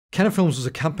Canon Films was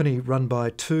a company run by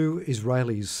two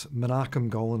Israelis, Menachem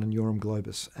Golan and Yoram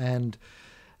Globus, and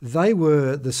they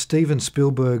were the Steven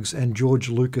Spielbergs and George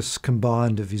Lucas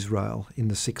combined of Israel in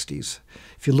the 60s.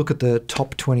 If you look at the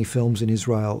top 20 films in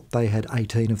Israel, they had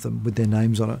 18 of them with their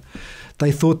names on it.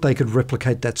 They thought they could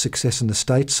replicate that success in the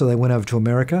States, so they went over to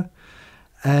America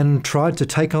and tried to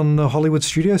take on the Hollywood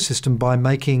studio system by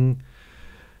making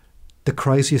the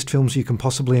craziest films you can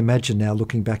possibly imagine now,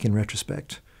 looking back in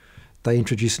retrospect. They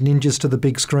introduced ninjas to the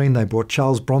big screen. They brought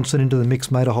Charles Bronson into the mix,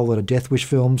 made a whole lot of Death Wish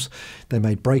films. They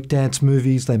made breakdance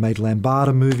movies. They made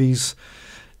Lambada movies.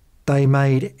 They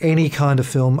made any kind of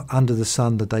film under the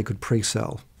sun that they could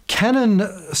pre-sell. Canon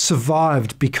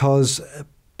survived because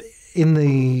in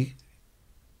the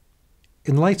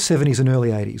late 70s and early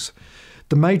 80s,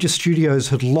 the major studios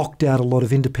had locked out a lot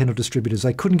of independent distributors.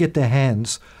 They couldn't get their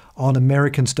hands on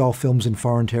American-style films in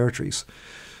foreign territories.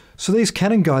 So these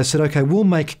Canon guys said, okay, we'll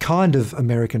make kind of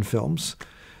American films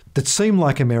that seem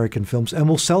like American films and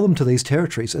we'll sell them to these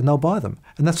territories and they'll buy them.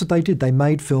 And that's what they did. They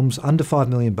made films under $5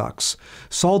 million,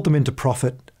 sold them into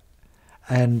profit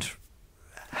and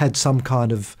had some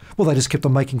kind of, well, they just kept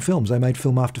on making films. They made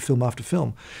film after film after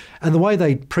film. And the way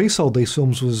they pre-sold these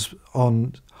films was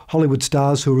on Hollywood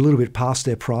stars who were a little bit past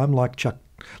their prime, like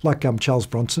Charles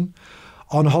Bronson,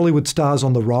 on Hollywood stars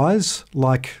on the rise,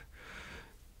 like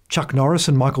Chuck Norris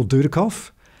and Michael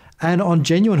Dudikoff, and on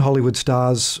genuine Hollywood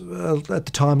stars at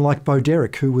the time like Bo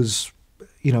Derek, who was,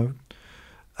 you know,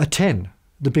 a 10,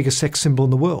 the biggest sex symbol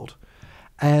in the world.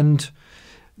 And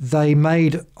they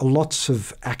made lots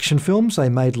of action films. They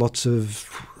made lots of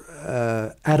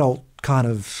adult kind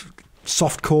of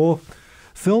softcore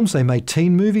films. They made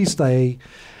teen movies. They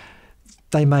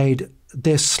made,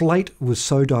 their slate was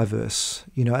so diverse.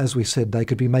 You know, as we said, they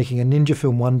could be making a ninja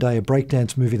film one day, a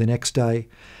breakdance movie the next day,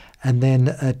 and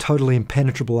then a totally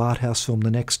impenetrable art house film the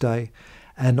next day.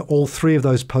 And all three of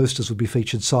those posters would be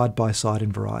featured side by side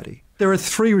in Variety. There are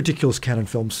three ridiculous Canon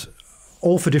films,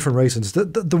 all for different reasons.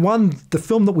 The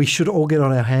film that we should all get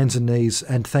on our hands and knees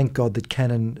and thank God that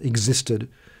Canon existed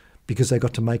because they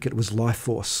got to make it was Life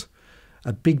Force,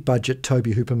 a big budget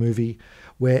Tobe Hooper movie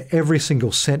where every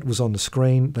single cent was on the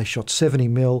screen. They shot 70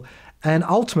 mil, and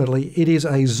ultimately it is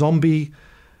a zombie,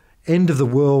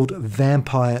 end-of-the-world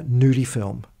vampire nudie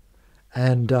film.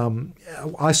 And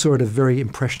I saw it at a very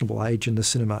impressionable age in the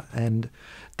cinema, and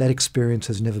that experience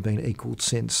has never been equalled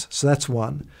since. So that's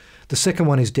one. The second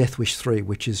one is Death Wish 3,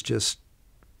 which is just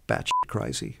batshit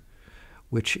crazy,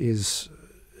 which is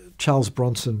Charles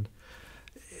Bronson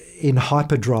in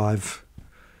hyperdrive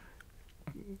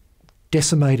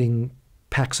decimating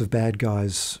packs of bad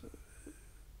guys,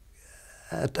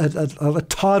 a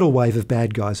tidal wave of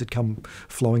bad guys that come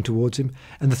flowing towards him.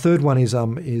 And the third one is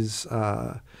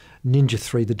Ninja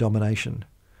 3: The Domination,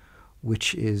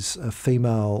 which is a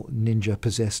female ninja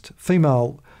possessed, a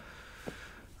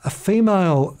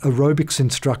female aerobics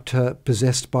instructor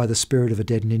possessed by the spirit of a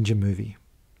dead ninja movie.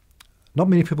 Not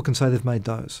many people can say they've made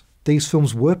those. These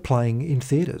films were playing in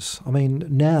theatres. I mean,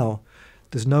 now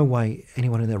there's no way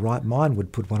anyone in their right mind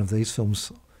would put one of these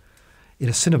films in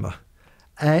a cinema.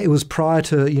 It was prior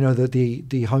to, you know,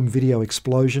 the home video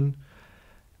explosion,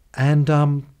 and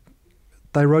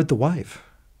they rode the wave.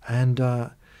 And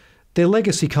their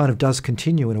legacy kind of does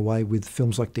continue in a way with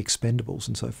films like The Expendables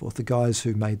and so forth. The guys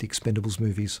who made The Expendables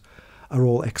movies are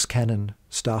all ex-Canon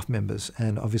staff members,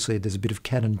 and obviously there's a bit of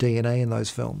Canon DNA in those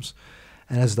films.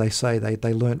 And as they say,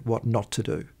 they learnt what not to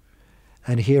do.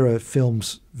 And here are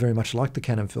films very much like the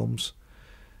Canon films,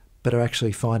 but are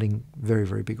actually finding very,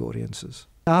 very big audiences.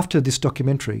 After this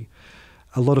documentary,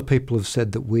 a lot of people have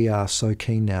said that we are so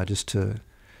keen now just to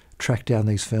track down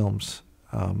these films.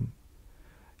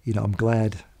 You know, I'm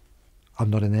glad I'm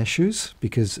not in their shoes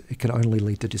because it can only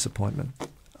lead to disappointment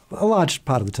a large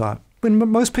part of the time. When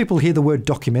most people hear the word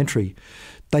documentary,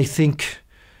 they think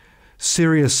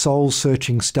serious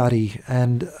soul-searching study,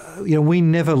 and you know, we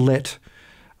never let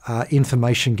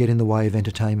information get in the way of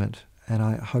entertainment, and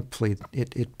hopefully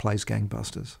it plays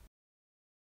gangbusters.